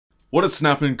What is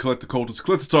snapping, Collector Cultist?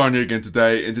 Collector Tyrant here again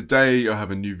today, and today I have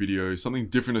a new video, something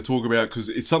different to talk about because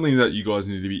it's something that you guys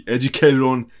need to be educated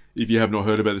on if you have not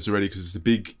heard about this already, because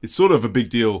it's sort of a big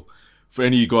deal for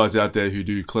any of you guys out there who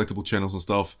do collectible channels and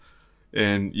stuff.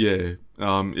 And yeah,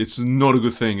 it's not a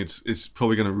good thing. It's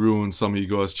probably going to ruin some of you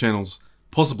guys' channels,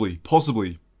 possibly,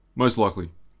 most likely.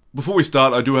 Before we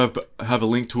start, I do have a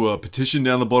link to a petition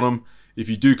down the bottom. If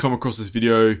you do come across this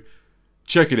video,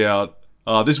 check it out.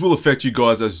 This will affect you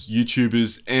guys as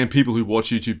YouTubers and people who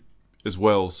watch YouTube as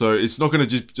well. So it's not going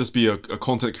to just be a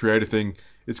content creator thing.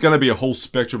 It's going to be a whole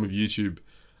spectrum of YouTube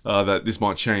that this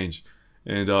might change.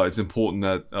 And it's important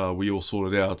that we all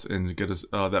sort it out and get us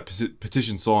that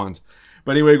petition signed.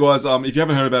 But anyway, guys, if you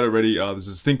haven't heard about it already, there's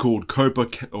this thing called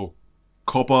COPPA or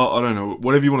COPPA. I don't know,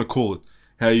 whatever you want to call it,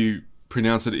 how you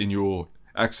pronounce it in your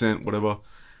accent, whatever.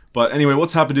 But anyway,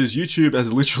 what's happened is YouTube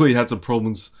has literally had some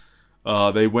problems.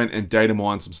 They went and data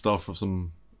mined some stuff from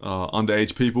some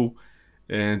underage people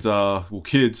and, well,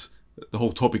 kids. The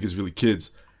whole topic is really kids.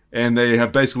 And they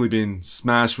have basically been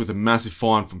smashed with a massive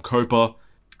fine from COPPA.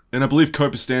 And I believe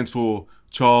COPPA stands for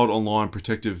Child Online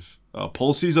Protective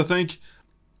Policies, I think.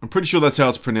 I'm pretty sure that's how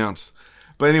it's pronounced.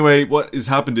 But anyway, what has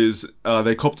happened is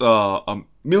they copped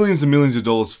millions and millions of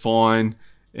dollars fine.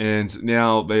 And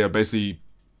now they are basically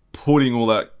putting all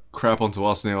that crap onto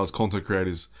us now as content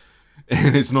creators.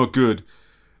 And it's not good.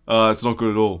 It's not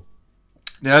good at all.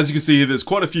 Now, as you can see here, there's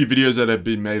quite a few videos that have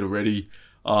been made already.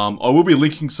 I will be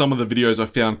linking some of the videos I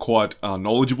found quite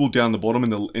knowledgeable down the bottom in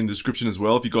the description as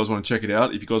well, if you guys want to check it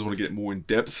out. If you guys want to get more in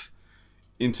depth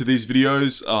into these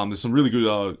videos, there's some really good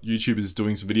YouTubers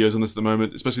doing some videos on this at the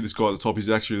moment, especially this guy at the top. He's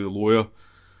actually a lawyer.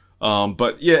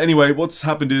 But yeah, anyway, what's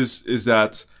happened is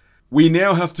that we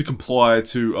now have to comply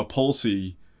to a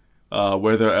policy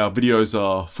whether our videos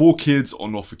are for kids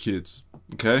or not for kids,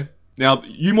 okay? Now,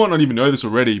 you might not even know this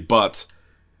already, but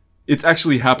it's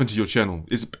actually happened to your channel.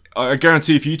 I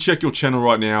guarantee if you check your channel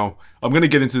right now, I'm going to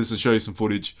get into this and show you some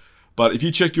footage, but if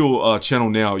you check your channel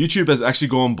now, YouTube has actually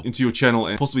gone into your channel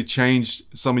and possibly changed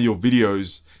some of your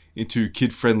videos into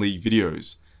kid-friendly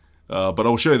videos. But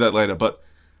I'll show you that later. But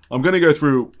I'm going to go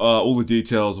through all the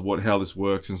details of how this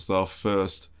works and stuff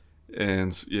first.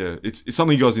 And yeah, it's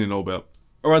something you guys need to know about.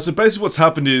 Alright, so basically what's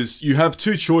happened is you have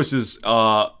two choices,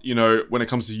 you know, when it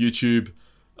comes to YouTube.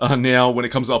 Now, when it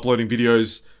comes to uploading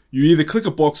videos, you either click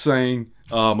a box saying,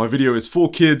 my video is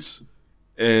for kids,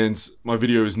 and my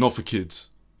video is not for kids.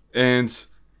 And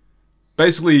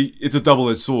basically, it's a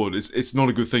double-edged sword. It's not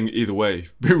a good thing either way,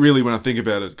 really, when I think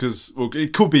about it, because, well,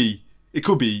 it could be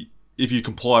if you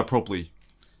comply properly.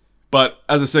 But,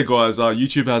 as I said, guys,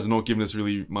 YouTube has not given us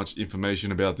really much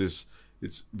information about this.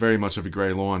 It's very much of a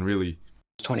grey line, really.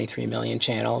 23 million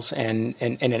channels and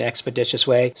in an expeditious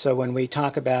way. So when we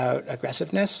talk about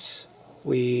aggressiveness,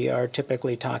 we are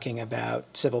typically talking about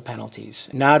civil penalties.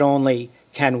 Not only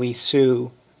can we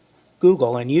sue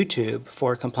Google and YouTube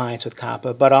for compliance with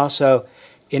COPPA, but also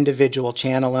individual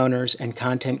channel owners and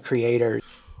content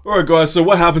creators. Alright guys, so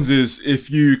what happens is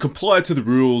if you comply to the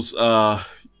rules,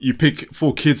 you pick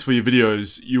for kids for your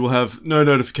videos, you will have no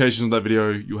notifications on that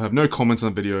video, you'll have no comments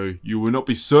on that video, you will not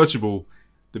be searchable.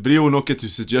 The video will not get to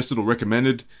suggested or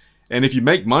recommended, and if you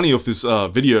make money off this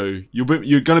video, you're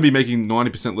going to be making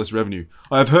 90% less revenue.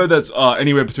 I've heard that's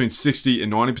anywhere between 60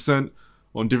 and 90%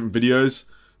 on different videos,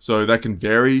 so that can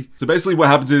vary. So basically what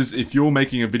happens is, if you're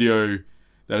making a video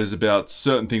that is about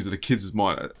certain things that the kids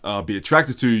might be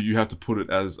attracted to, you have to put it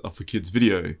as a for kids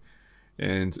video.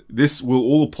 And this will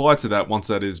all apply to that once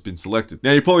that has been selected.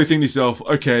 Now you probably think to yourself,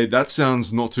 okay, that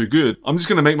sounds not too good. I'm just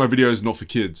going to make my videos not for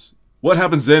kids. What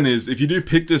happens then is, if you do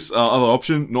pick this other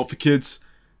option, not for kids,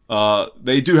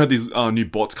 they do have these new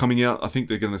bots coming out. I think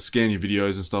they're going to scan your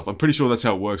videos and stuff. I'm pretty sure that's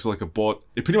how it works, like a bot.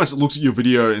 It pretty much looks at your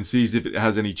video and sees if it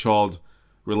has any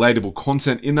child-relatable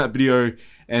content in that video.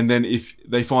 And then if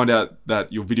they find out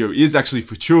that your video is actually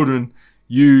for children,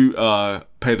 you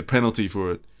pay the penalty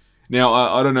for it. Now,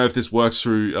 I don't know if this works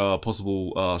through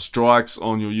possible strikes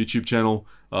on your YouTube channel,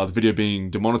 the video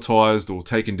being demonetized or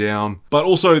taken down. But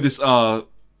also this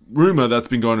rumor that's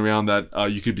been going around that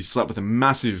you could be slapped with a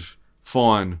massive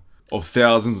fine of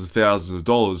thousands and thousands of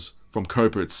dollars from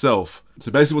COPPA itself.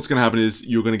 So basically what's going to happen is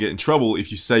you're going to get in trouble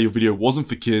if you say your video wasn't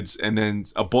for kids and then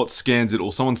a bot scans it,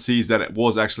 or someone sees that it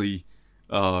was actually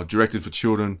directed for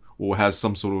children, or has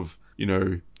some sort of, you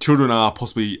know, children are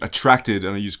possibly attracted,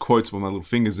 and I use quotes with my little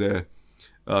fingers there,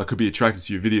 could be attracted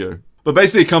to your video. But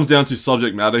basically it comes down to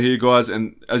subject matter here, guys,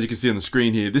 and as you can see on the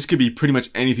screen here, this could be pretty much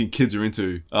anything kids are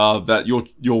into, that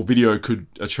your video could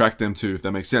attract them to, if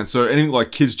that makes sense. So anything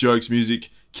like kids jokes, music,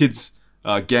 kids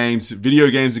games,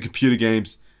 video games and computer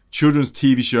games, children's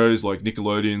TV shows like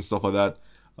Nickelodeon, stuff like that,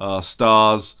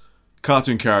 stars,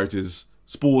 cartoon characters,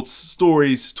 sports,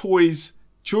 stories, toys,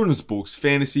 children's books,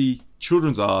 fantasy,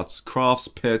 children's arts, crafts,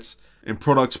 pets, and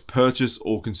products purchased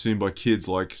or consumed by kids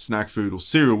like snack food or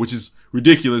cereal, which is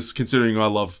ridiculous considering I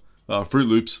love Fruit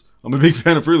Loops. I'm a big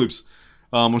fan of Fruit Loops.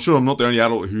 I'm sure I'm not the only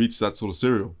adult who eats that sort of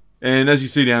cereal. And as you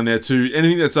see down there too,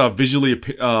 anything that's visually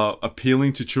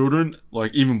appealing to children,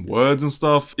 like even words and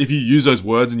stuff, if you use those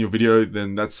words in your video,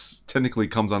 then that's technically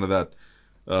comes under that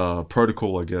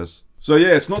protocol, I guess. So yeah,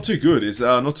 it's not too good. It's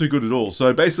not too good at all.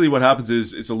 So basically what happens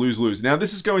is it's a lose-lose. Now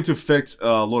this is going to affect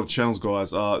a lot of channels,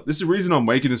 guys. This is the reason I'm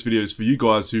making this video is for you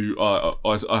guys who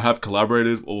I have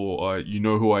collaborated, or you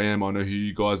know who I am, I know who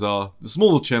you guys are. The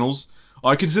smaller channels,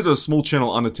 I consider a small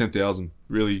channel under 10,000,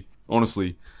 really,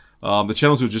 honestly. The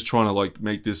channels who are just trying to like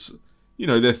make this, you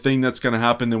know, their thing that's going to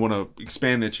happen. They want to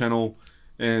expand their channel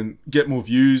and get more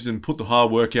views and put the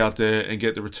hard work out there and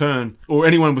get the return. Or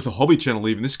anyone with a hobby channel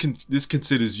even, this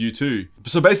considers you too.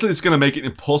 So basically it's going to make it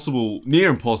impossible, near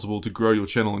impossible, to grow your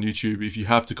channel on YouTube if you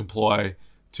have to comply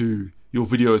to your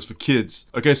videos for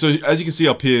kids. Okay, so as you can see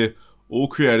up here, all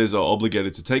creators are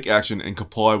obligated to take action and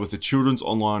comply with the Children's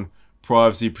Online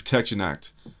Privacy Protection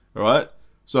Act. Alright?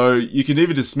 So you can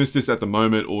either dismiss this at the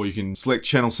moment or you can select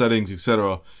channel settings,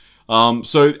 etc.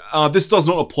 This does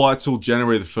not apply till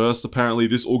January the 1st. Apparently,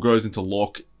 this all goes into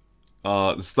lock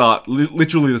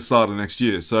literally the start of next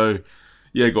year. So,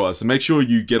 yeah, guys. So make sure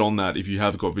you get on that if you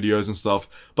have got videos and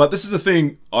stuff. But this is the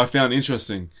thing I found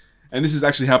interesting, and this has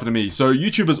actually happened to me. So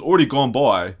YouTube has already gone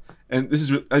by, and this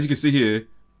is, as you can see here,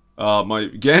 my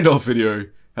Gandalf video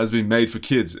has been made for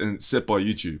kids and it's set by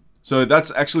YouTube. So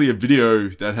that's actually a video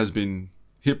that has been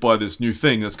hit by this new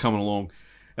thing that's coming along.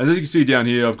 And as you can see down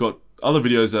here, I've got other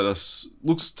videos that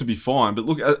looks to be fine, but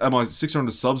look at my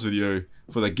 600 subs video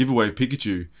for that giveaway of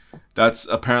Pikachu. That's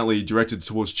apparently directed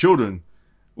towards children,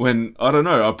 when, I don't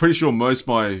know, I'm pretty sure most of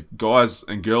my guys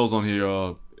and girls on here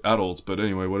are adults, but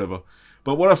anyway, whatever.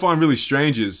 But what I find really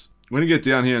strange is, when you get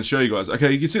down here and show you guys,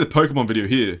 okay, you can see the Pokemon video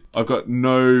here. I've got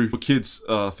no kids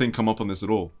thing come up on this at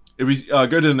all. If we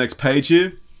go to the next page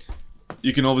here,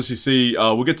 you can obviously see,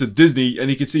 we'll get to Disney, and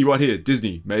you can see right here,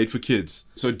 Disney, made for kids.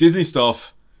 So Disney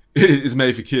stuff is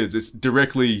made for kids. It's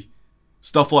directly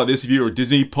stuff like this. If you're a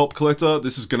Disney pop collector,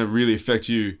 this is going to really affect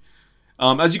you.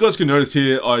 As you guys can notice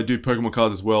here, I do Pokemon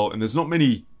cards as well, and there's not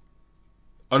many,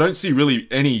 I don't see really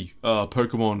any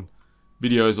Pokemon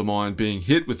videos of mine being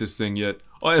hit with this thing yet.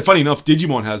 Oh, funny enough,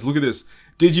 Digimon has. Look at this.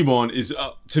 Digimon is,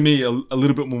 to me, a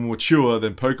little bit more mature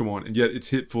than Pokemon, and yet it's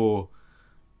hit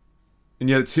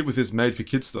with this made for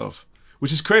kids stuff,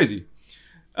 which is crazy.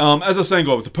 As I was saying,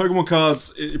 guys, with the Pokemon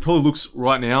cards, it probably looks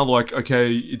right now like,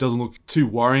 okay, it doesn't look too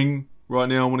worrying right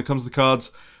now when it comes to the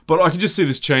cards, but I can just see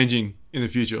this changing in the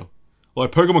future.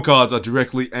 Like, Pokemon cards are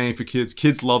directly aimed for kids.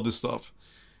 Kids love this stuff.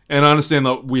 And I understand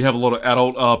that we have a lot of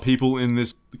adult people in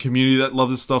this community that love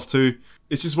this stuff too.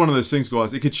 It's just one of those things,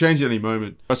 guys. It could change at any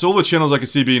moment. So all the channels I can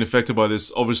see being affected by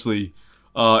this, obviously,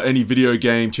 any video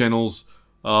game channels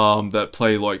that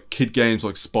play like kid games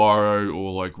like Spyro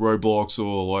or like Roblox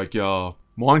or like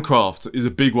Minecraft is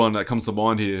a big one that comes to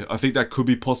mind here. I think that could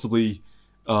be possibly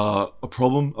a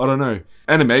problem. I don't know.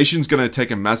 Animation's going to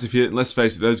take a massive hit. And let's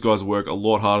face it, those guys work a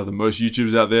lot harder than most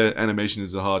YouTubers out there. Animation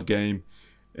is a hard game.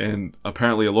 And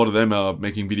apparently a lot of them are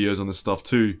making videos on this stuff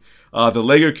too. The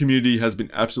LEGO community has been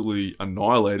absolutely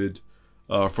annihilated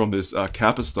from this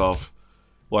COPPA stuff.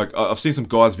 Like, I've seen some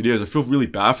guys' videos, I feel really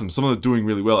bad for them. Some of them are doing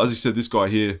really well. As you said, this guy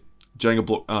here,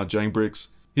 Jang Bricks,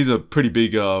 he's a pretty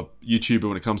big YouTuber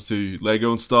when it comes to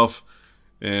LEGO and stuff.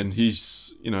 And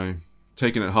he's, you know,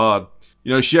 taking it hard.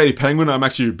 You know, Shady Penguin, I'm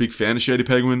actually a big fan of Shady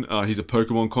Penguin. He's a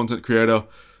Pokemon content creator.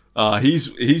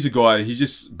 He's a guy, he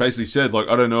just basically said, like,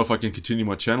 I don't know if I can continue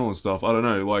my channel and stuff. I don't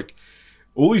know, like,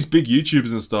 all these big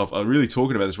YouTubers and stuff are really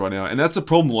talking about this right now. And that's a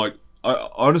problem, like, I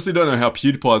honestly don't know how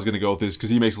PewDiePie is going to go with this, because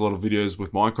he makes a lot of videos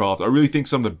with Minecraft. I really think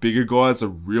some of the bigger guys, the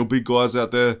real big guys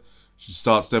out there, should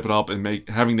start stepping up and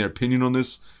having their opinion on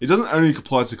this. It doesn't only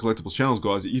apply to collectible channels,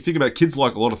 guys. You think about kids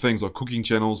like a lot of things, like cooking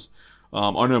channels.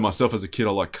 I know myself as a kid,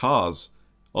 I like cars.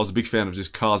 I was a big fan of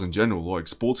just cars in general, like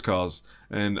sports cars.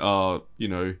 And, you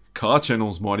know, car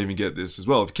channels might even get this as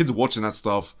well. If kids are watching that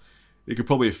stuff, it could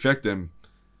probably affect them.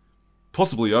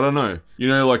 Possibly, I don't know. You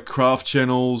know, like craft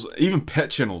channels, even pet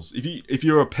channels. If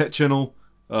you're a pet channel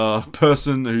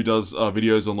person who does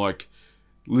videos on like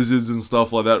lizards and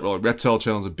stuff like that, like reptile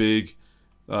channels are big.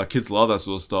 Kids love that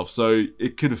sort of stuff, so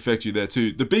it could affect you there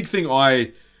too. The big thing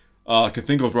I can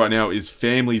think of right now is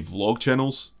family vlog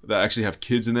channels that actually have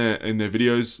kids in their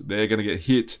videos. They're going to get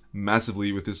hit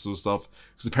massively with this sort of stuff,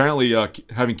 because apparently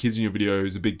having kids in your video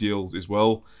is a big deal as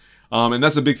well. And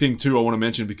that's a big thing too I want to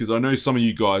mention, because I know some of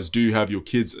you guys do have your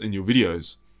kids in your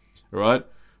videos, alright?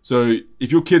 So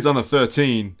if your kid's under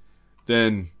 13,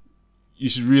 then you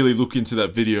should really look into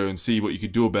that video and see what you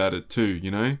could do about it too,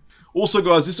 you know? Also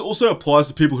guys, this also applies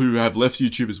to people who have left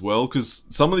YouTube as well, because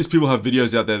some of these people have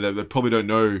videos out there that they probably don't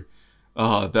know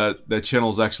that their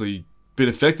channel's actually been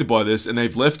affected by this, and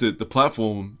they've left the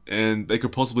platform, and they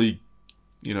could possibly,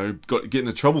 you know, get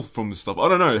into trouble from this stuff. I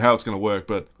don't know how it's going to work,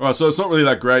 but alright, so it's not really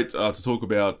that great to talk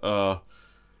about,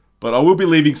 but I will be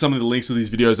leaving some of the links to these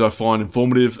videos I find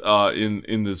informative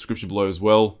in the description below as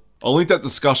well. I'll link that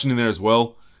discussion in there as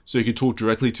well, so you can talk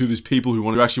directly to these people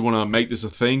who actually want to make this a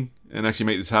thing and actually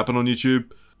make this happen on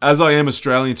YouTube. As I am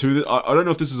Australian too, I don't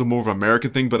know if this is a more of an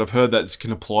American thing, but I've heard that this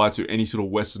can apply to any sort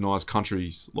of westernized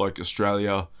countries like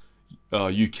Australia,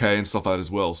 UK and stuff like that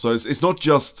as well. So it's not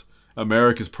just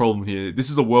America's problem here. This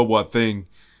is a worldwide thing,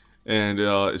 and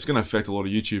it's going to affect a lot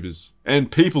of YouTubers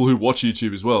and people who watch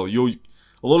YouTube as well.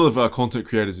 A lot of content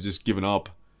creators are just giving up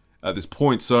at this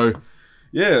point. So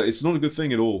yeah, it's not a good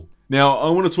thing at all. Now, I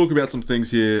want to talk about some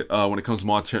things here when it comes to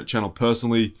my channel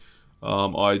personally.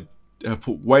 I have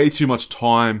put way too much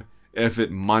time,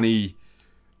 effort, money.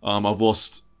 I've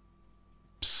lost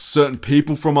certain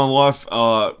people from my life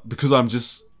because I'm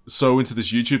just so into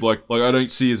this YouTube. Like I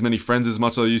don't see as many friends as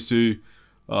much as I used to.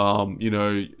 You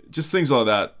know, just things like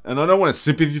that. And I don't want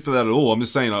sympathy for that at all. I'm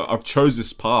just saying I've chose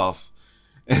this path,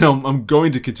 and I'm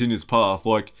going to continue this path.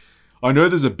 Like, I know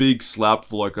there's a big slap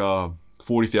for like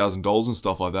 $40,000 and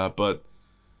stuff like that, but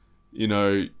you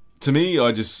know, to me,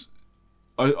 I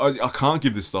can't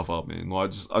give this stuff up, man.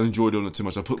 Like, I enjoy doing it too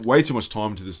much. I put way too much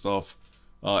time into this stuff,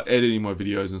 editing my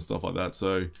videos and stuff like that.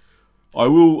 So I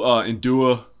will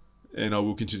endure, and I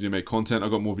will continue to make content.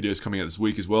 I've got more videos coming out this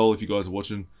week as well. If you guys are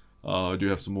watching, I do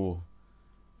have some more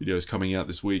videos coming out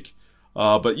this week.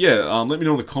 But yeah, let me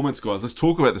know in the comments, guys. Let's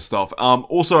talk about this stuff.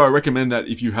 Also, I recommend that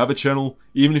if you have a channel,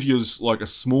 even if you're just like a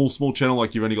small channel,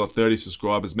 like you've only got 30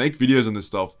 subscribers, make videos on this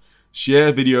stuff.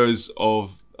 Share videos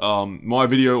of my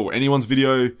video or anyone's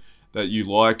video that you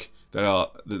like,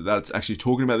 that's actually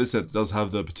talking about this, that does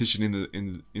have the petition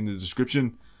in the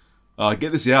description.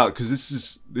 Get this out, because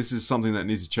this is something that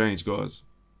needs to change, guys.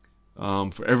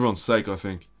 For everyone's sake, I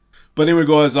think. But anyway,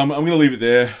 guys, I'm going to leave it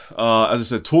there. As I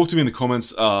said, talk to me in the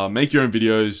comments. Make your own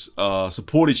videos.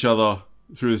 Support each other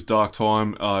through this dark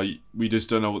time. We just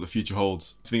don't know what the future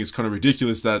holds. I think it's kind of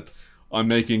ridiculous that I'm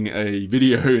making a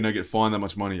video and I get fined that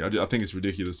much money. I think it's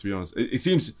ridiculous, to be honest. It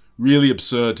seems really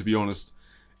absurd, to be honest.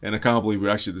 And I can't believe we're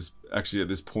actually at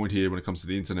this point here when it comes to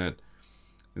the internet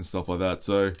and stuff like that.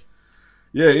 So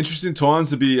yeah, interesting times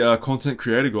to be a content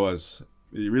creator, guys.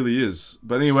 It really is.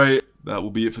 But anyway, that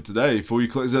will be it for today. For you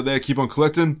collectors out there, keep on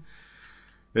collecting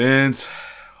and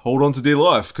hold on to dear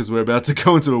life, because we're about to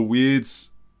go into a weird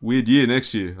year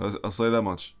next year. I'll say that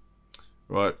much.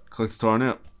 Right, Collector Tyrant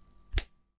out.